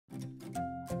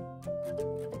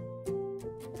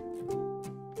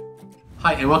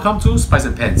Hi and welcome to Spice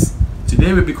and Pans.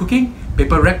 Today we'll be cooking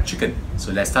paper wrap chicken.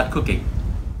 So let's start cooking.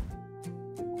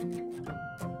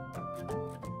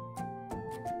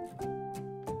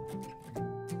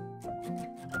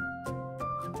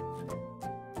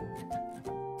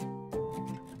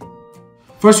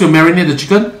 First we'll marinate the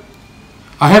chicken.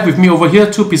 I have with me over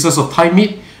here 2 pieces of thigh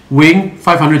meat weighing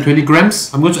 520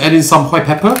 grams. I'm going to add in some white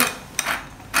pepper.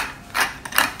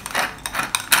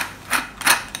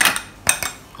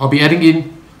 I'll be adding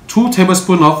in 2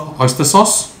 tablespoons of oyster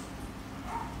sauce,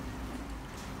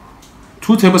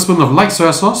 2 tablespoons of light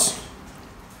soy sauce,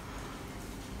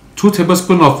 2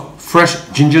 tablespoons of fresh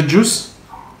ginger juice,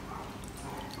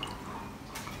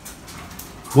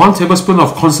 1 tablespoon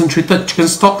of concentrated chicken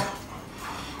stock.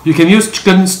 You can use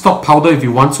chicken stock powder if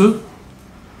you want to,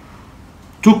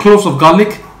 2 cloves of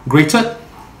garlic grated,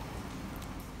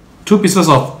 2 pieces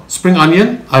of spring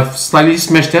onion. I've slightly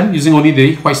smashed them using only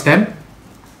the white stem,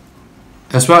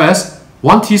 as well as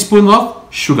 1 teaspoon of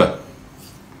sugar.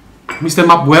 Mix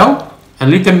them up well and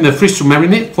leave them in the fridge to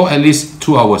marinate for at least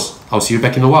 2 hours. I'll see you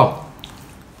back in a while.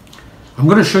 I'm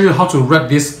going to show you how to wrap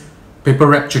this paper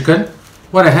wrap chicken.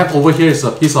 What I have over here is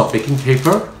a piece of baking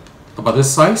paper about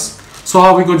this size. So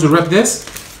how are we going to wrap this?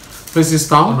 Place this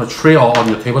down on a tray or on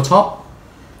your tabletop.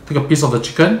 Take a piece of the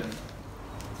chicken.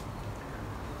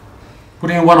 Put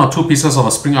in 1 or 2 pieces of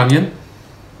a spring onion.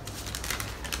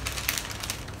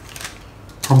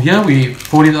 From here we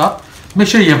fold it up. Make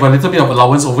sure you have a little bit of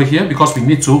allowance over here because we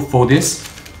need to fold this.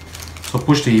 So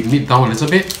push the meat down a little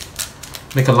bit.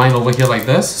 Make a line over here like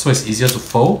this so it's easier to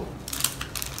fold.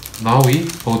 Now we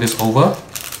fold this over,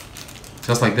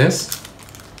 just like this.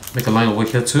 Make a line over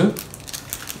here too.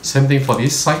 Same thing for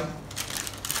this side.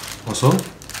 Also,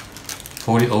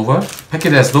 fold it over. Pack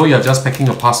it as though you're just packing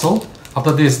a parcel.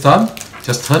 After this is done,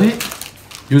 just turn it.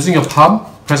 Using your palm,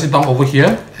 press it down over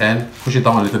here and push it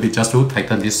down a little bit just to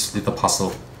tighten this little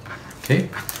parcel. Okay,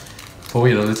 fold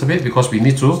it a little bit because we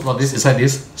need to slot this inside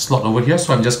this slot over here.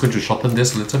 So I'm just going to shorten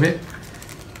this a little bit.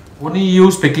 Only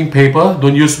use baking paper,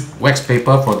 don't use wax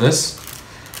paper for this.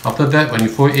 After that, when you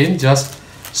fold it in, just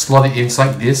slot it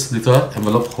inside this little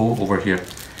envelope hole over here.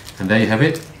 And there you have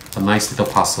it, a nice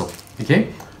little parcel.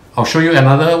 Okay, I'll show you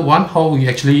another one how we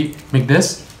actually make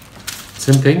this.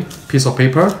 Same thing, piece of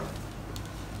paper,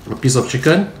 a piece of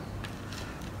chicken,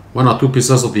 1 or 2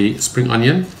 pieces of the spring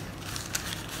onion.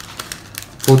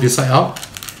 Fold this side out.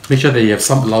 Make sure that you have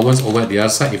some allowance over at the other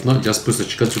side. If not, just push the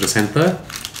chicken to the center.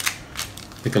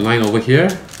 Make a line over here.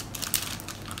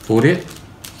 Fold it.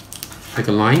 Make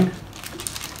a line.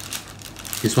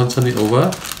 This one, turn it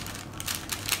over.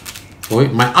 Fold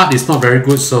it. My art is not very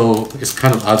good, so it's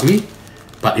kind of ugly.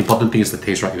 But important thing is the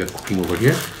taste, right? We're cooking over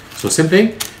here. So same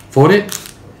thing. Fold it.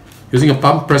 Using a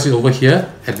palm, press it over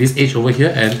here, at this edge over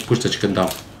here, and push the chicken down.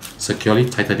 Securely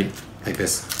tighten it, like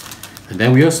this. And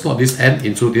then we'll slot this end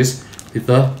into this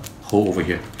little hole over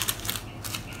here.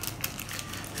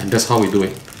 And that's how we do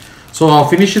it. So I'll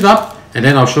finish it up, and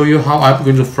then I'll show you how I'm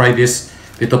going to fry this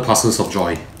little parcels of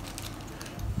joy.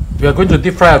 We are going to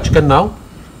deep fry our chicken now.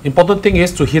 Important thing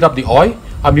is to heat up the oil.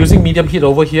 I'm using medium heat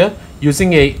over here.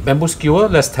 Using a bamboo skewer,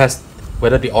 let's test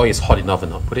whether the oil is hot enough or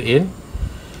not. Put it in.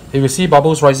 If you see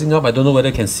bubbles rising up, I don't know whether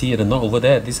you can see it or not over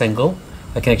there at this angle.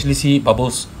 I can actually see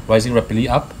bubbles rising rapidly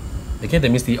up. Okay, that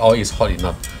means the oil is hot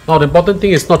enough. Now the important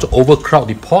thing is not to overcrowd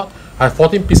the pot. I have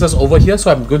 14 pieces over here,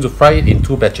 so I'm going to fry it in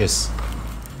 2 batches.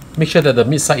 Make sure that the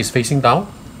meat side is facing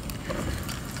down.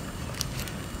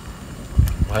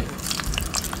 Right.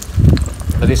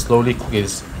 Let it slowly cook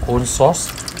its own sauce.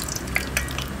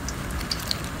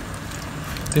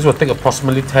 This will take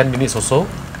approximately 10 minutes or so.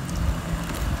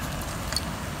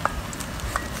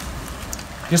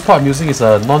 This pot I'm using is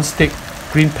a non-stick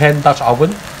Greenpan Dutch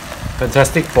oven.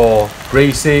 Fantastic for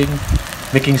braising,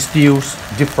 making stews,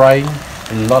 deep frying,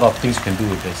 and a lot of things you can do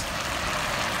with this.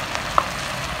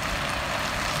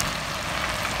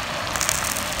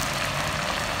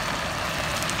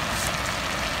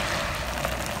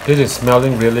 This is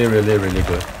smelling really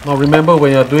good. Now remember,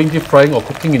 when you're doing deep frying or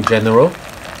cooking in general,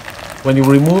 when you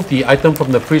remove the item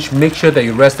from the fridge, make sure that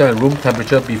you rest them at room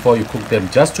temperature before you cook them,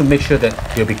 just to make sure that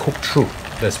they'll be cooked through.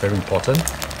 That's very important.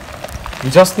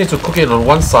 You just need to cook it on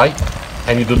one side,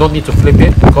 and you do not need to flip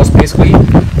it because basically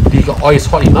the oil is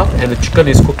hot enough and the chicken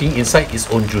is cooking inside its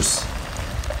own juice.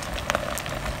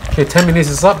 Okay, 10 minutes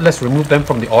is up. Let's remove them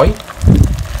from the oil.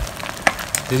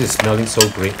 This is smelling so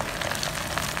great.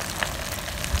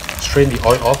 Strain the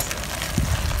oil off.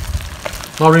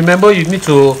 Now remember, you need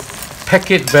to pack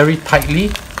it very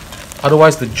tightly,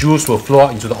 otherwise the juice will flow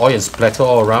out into the oil and splatter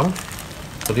all around.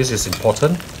 So this is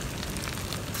important.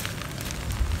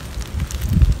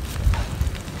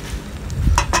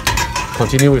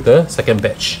 continue with the second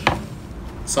batch.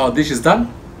 So our dish is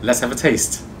done. Let's have a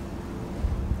taste.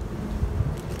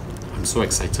 I'm so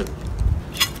excited.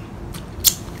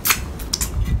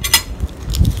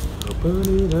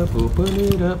 Open it up, open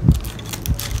it up,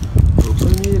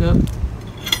 open it up.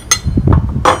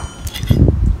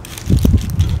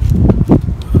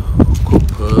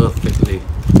 Cooked perfectly.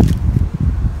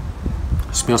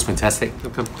 Smells fantastic.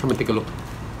 Come and take a look.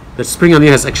 The spring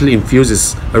onion has actually infused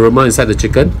its aroma inside the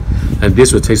chicken, and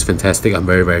this will taste fantastic, I'm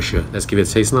very, very sure. Let's give it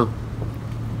a taste now.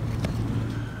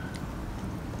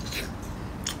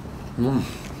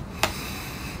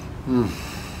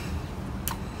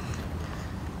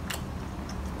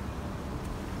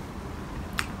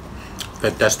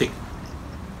 Fantastic.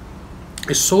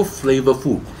 It's so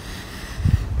flavorful.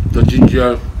 The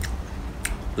ginger,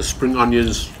 the spring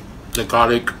onions, the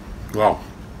garlic. Wow,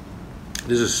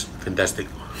 this is fantastic.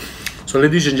 So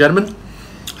ladies and gentlemen,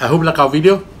 I hope you like our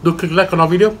video. Do click like on our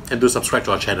video and do subscribe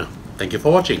to our channel. Thank you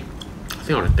for watching. I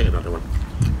think I want to take another one.